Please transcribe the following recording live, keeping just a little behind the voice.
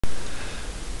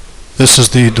This is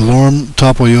the DeLorme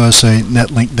Topo USA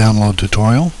NetLink download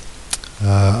tutorial.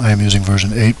 I am using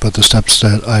version 8, but the steps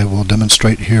that I will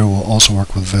demonstrate here will also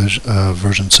work with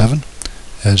version 7.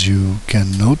 As you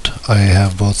can note, I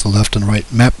have both the left and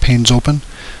right map panes open.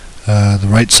 The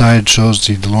right side shows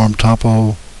the DeLorme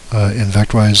Topo in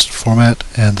vectorized format,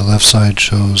 and the left side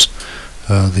shows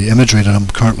the imagery that I'm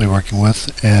currently working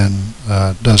with, and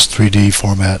does 3D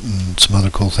format and some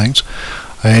other cool things.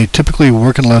 I typically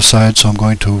work in the left side, so I'm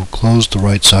going to close the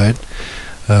right side.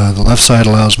 The left side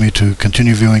allows me to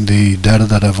continue viewing the data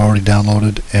that I've already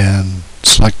downloaded and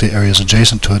select the areas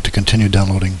adjacent to it to continue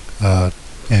downloading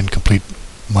and complete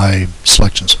my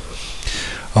selections.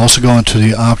 I also go into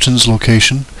the options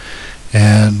location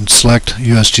and select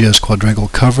USGS quadrangle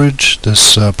coverage.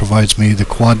 This provides me the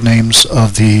quad names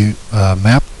of the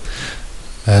map,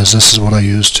 as this is what I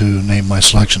use to name my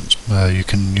selections. You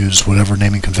can use whatever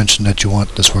naming convention that you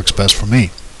want. This works best for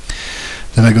me.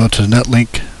 Then I go to the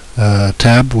NetLink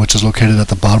tab, which is located at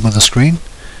the bottom of the screen,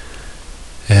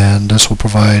 and this will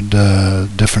provide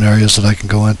different areas that I can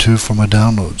go into for my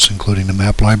downloads, including the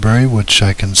map library, which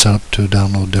I can set up to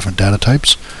download different data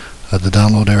types, the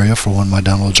download area for when my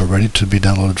downloads are ready to be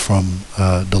downloaded from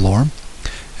DeLorme,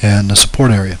 and the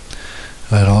support area.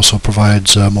 It also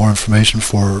provides more information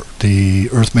for the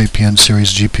EarthMate PN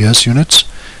series GPS units,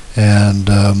 and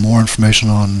more information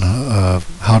on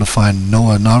how to find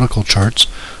NOAA nautical charts,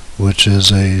 which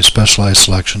is a specialized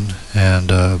selection and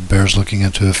bears looking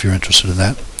into if you're interested in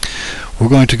that. We're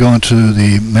going to go into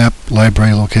the map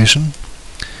library location.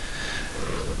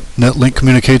 NetLink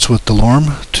communicates with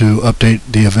DeLorme to update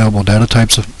the available data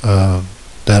types that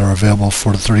are available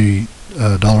for the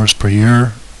 $30 per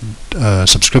year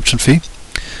subscription fee.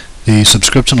 The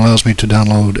subscription allows me to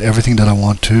download everything that I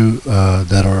want to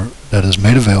that is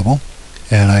made available,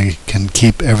 and I can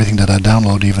keep everything that I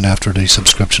download even after the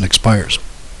subscription expires.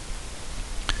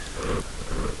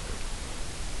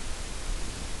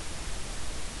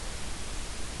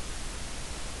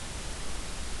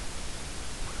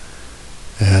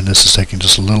 And this is taking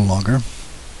just a little longer.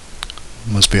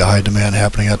 Must be a high demand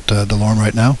happening at DeLorme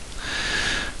right now.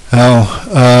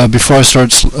 Now, before I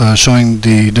start showing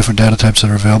the different data types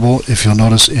that are available, if you'll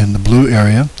notice in the blue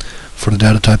area, for the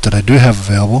data type that I do have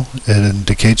available, it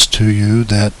indicates to you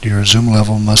that your zoom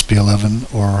level must be 11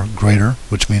 or greater,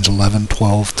 which means 11,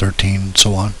 12, 13,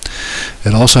 so on.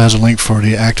 It also has a link for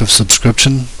the active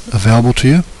subscription available to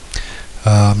you.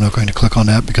 I'm not going to click on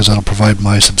that because that'll provide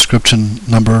my subscription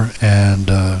number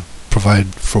and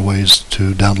provide for ways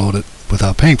to download it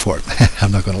without paying for it.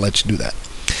 I'm not going to let you do that.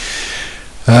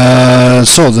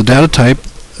 So the data type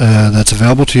that's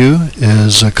available to you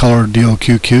is color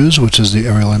CDOQQs, which is the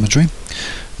aerial imagery,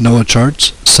 NOAA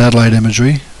charts, satellite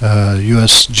imagery,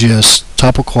 USGS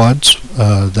topo quads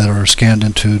that are scanned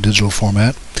into digital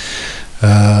format,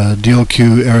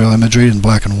 DOQ aerial imagery in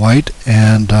black and white,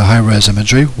 and high-res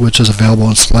imagery, which is available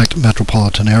in select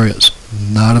metropolitan areas,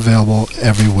 not available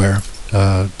everywhere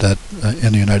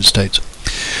in the United States.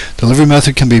 Delivery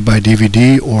method can be by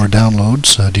DVD or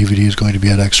downloads. DVD is going to be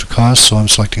at extra cost, so I'm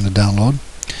selecting the download,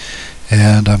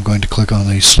 and I'm going to click on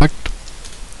the select,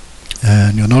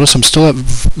 and you'll notice I'm still at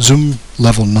zoom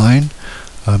level 9.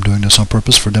 I'm doing this on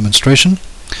purpose for demonstration.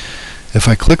 If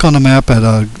I click on the map at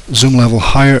a zoom level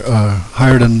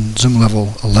higher than zoom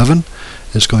level 11,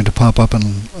 it's going to pop up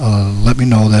and let me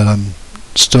know that I'm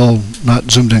still not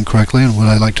zoomed in correctly and would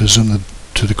I like to zoom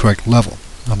to the correct level.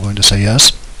 I'm going to say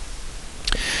yes.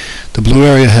 The blue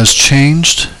area has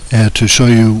changed to show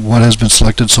you what has been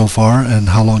selected so far and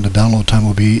how long the download time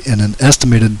will be in an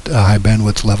estimated high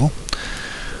bandwidth level.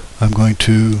 I'm going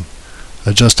to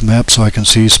adjust the map so I can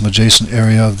see some adjacent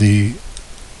area of the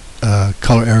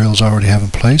color aerials I already have in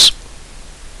place,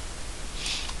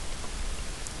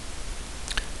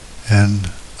 and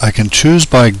I can choose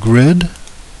by grid,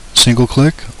 single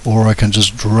click, or I can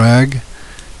just drag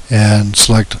and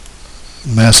select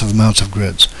massive amounts of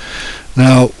grids.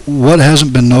 Now, what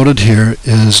hasn't been noted here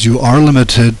is you are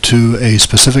limited to a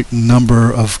specific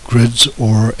number of grids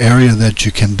or area that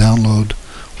you can download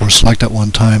or select at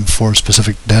one time for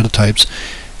specific data types.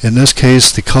 In this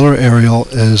case, the color aerial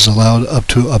is allowed up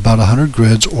to about 100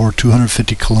 grids or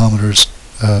 250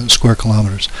 square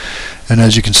kilometers. And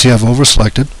as you can see, I've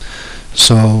overselected.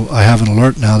 So I have an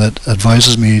alert now that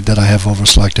advises me that I have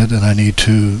overselected and I need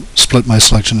to split my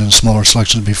selection into smaller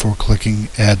selections before clicking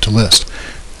Add to List.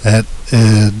 That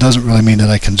doesn't really mean that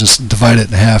I can just divide it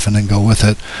in half and then go with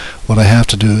it. What I have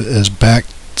to do is back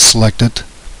select it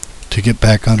to get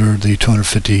back under the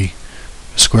 250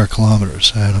 square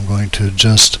kilometers, and I'm going to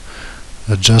just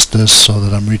adjust this so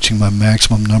that I'm reaching my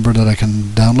maximum number that I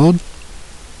can download.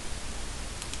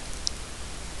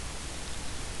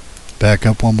 Back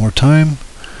up one more time.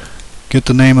 Get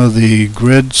the name of the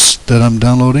grids that I'm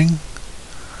downloading,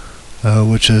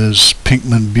 which is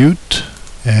Pinkman Butte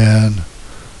and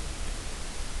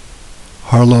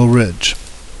Harlow Ridge.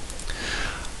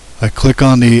 I click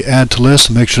on the Add to List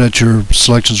and make sure that your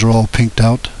selections are all pinked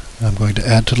out. I'm going to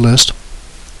add to the list.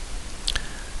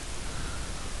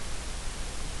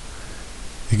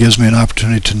 It gives me an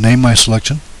opportunity to name my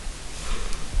selection.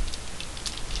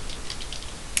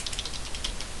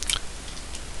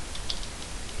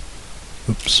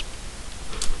 Oops.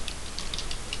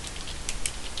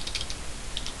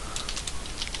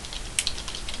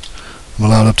 I'm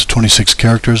allowed up to 26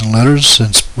 characters and letters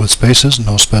with spaces,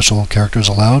 no special characters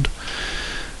allowed.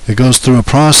 It goes through a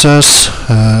process,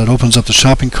 it opens up the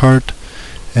shopping cart,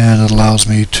 and it allows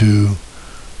me to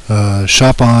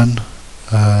shop on,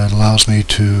 it allows me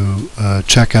to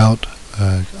check out.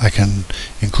 I can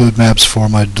include maps for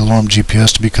my DeLorme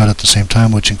GPS to be cut at the same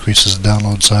time, which increases the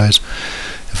download size.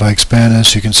 If I expand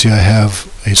this, you can see I have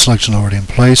a selection already in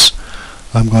place.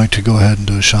 I'm going to go ahead and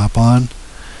do a shop on,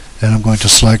 and I'm going to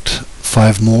select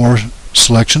 5 more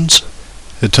selections.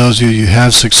 It tells you you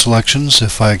have 6 selections.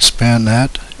 If I expand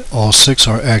that, all 6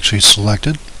 are actually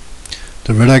selected.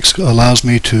 The red X allows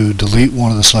me to delete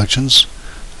one of the selections.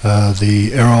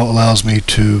 The arrow allows me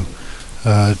to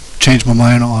change my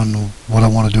mind on what I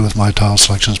want to do with my tile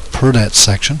selections per that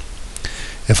section.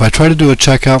 If I try to do a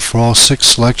checkout for all 6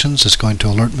 selections, it's going to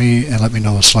alert me and let me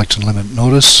know a selection limit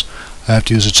notice. I have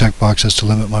to use a checkbox as to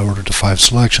limit my order to 5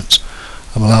 selections.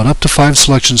 I'm allowed up to 5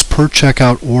 selections per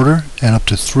checkout order and up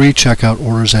to 3 checkout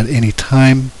orders at any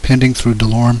time pending through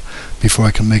DeLorme before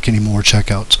I can make any more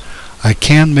checkouts. I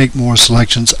can make more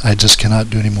selections, I just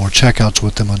cannot do any more checkouts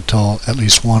with them until at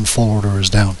least one full order is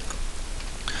down.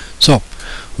 So,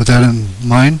 with that in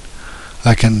mind,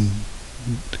 I can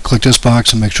click this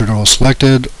box and make sure they're all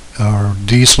selected, or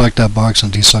deselect that box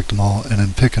and deselect them all, and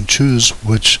then pick and choose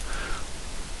which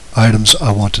items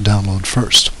I want to download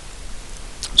first.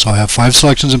 So I have 5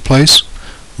 selections in place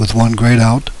with 1 grayed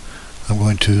out. I'm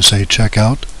going to say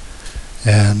checkout,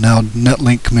 and now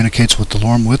NetLink communicates with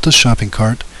DeLorme with the shopping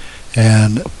cart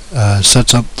and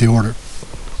sets up the order.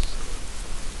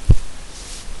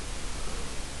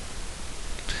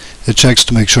 It checks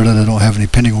to make sure that I don't have any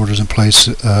pending orders in place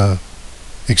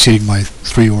exceeding my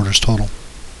 3 orders total.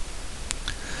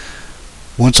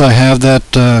 Once I have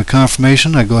that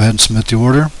confirmation, I go ahead and submit the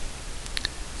order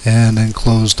and then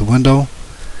close the window,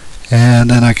 and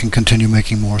then I can continue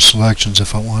making more selections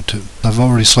if I want to. I've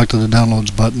already selected the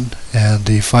downloads button, and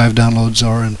the 5 downloads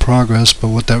are in progress, but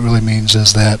what that really means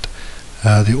is that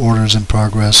the order is in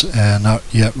progress and not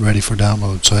yet ready for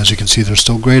download. So as you can see, they're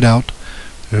still grayed out.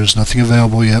 There's nothing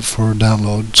available yet for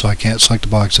download, so I can't select the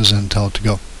boxes and tell it to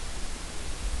go.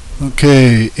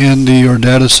 Okay, in your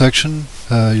data section,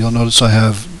 you'll notice I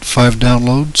have 5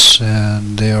 downloads,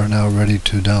 and they are now ready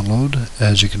to download,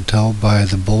 as you can tell by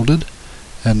the bolded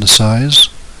and the size,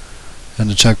 and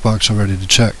the checkbox are ready to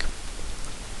check.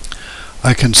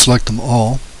 I can select them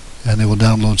all, and they will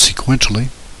download sequentially.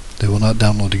 They will not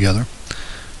download together.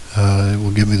 It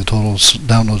will give me the total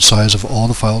download size of all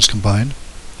the files combined.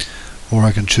 Or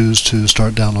I can choose to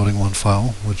start downloading one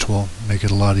file, which will make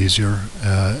it a lot easier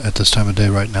at this time of day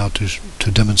right now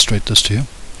to demonstrate this to you.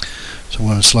 So I'm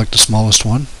going to select the smallest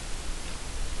one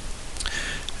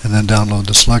and then download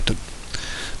the selected.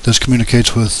 This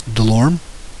communicates with DeLorme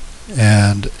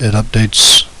and it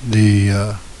updates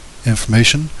the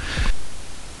information.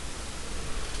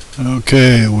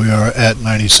 Okay, we are at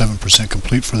 97%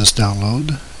 complete for this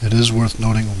download. It is worth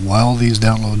noting, while these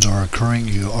downloads are occurring,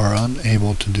 you are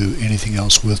unable to do anything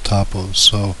else with Topo.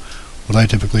 So what I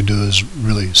typically do is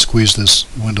really squeeze this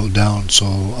window down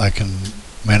so I can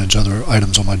manage other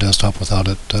items on my desktop without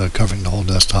it covering the whole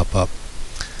desktop up.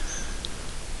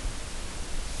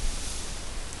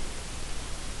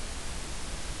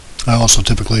 I also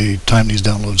typically time these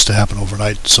downloads to happen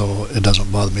overnight, so it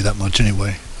doesn't bother me that much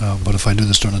anyway. But if I do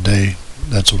this during the day,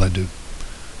 that's what I do.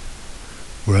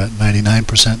 We're at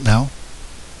 99% now.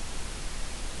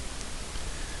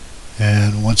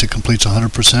 And once it completes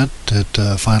 100%, it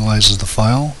finalizes the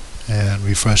file and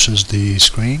refreshes the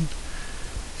screen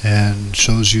and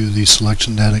shows you the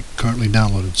selection that it currently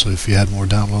downloaded. So if you had more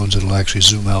downloads, it'll actually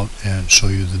zoom out and show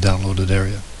you the downloaded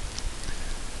area.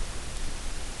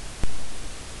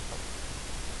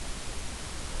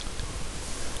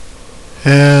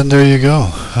 And there you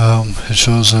go. It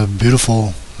shows a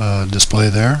beautiful display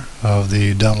there of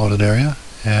the downloaded area,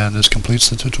 and this completes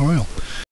the tutorial.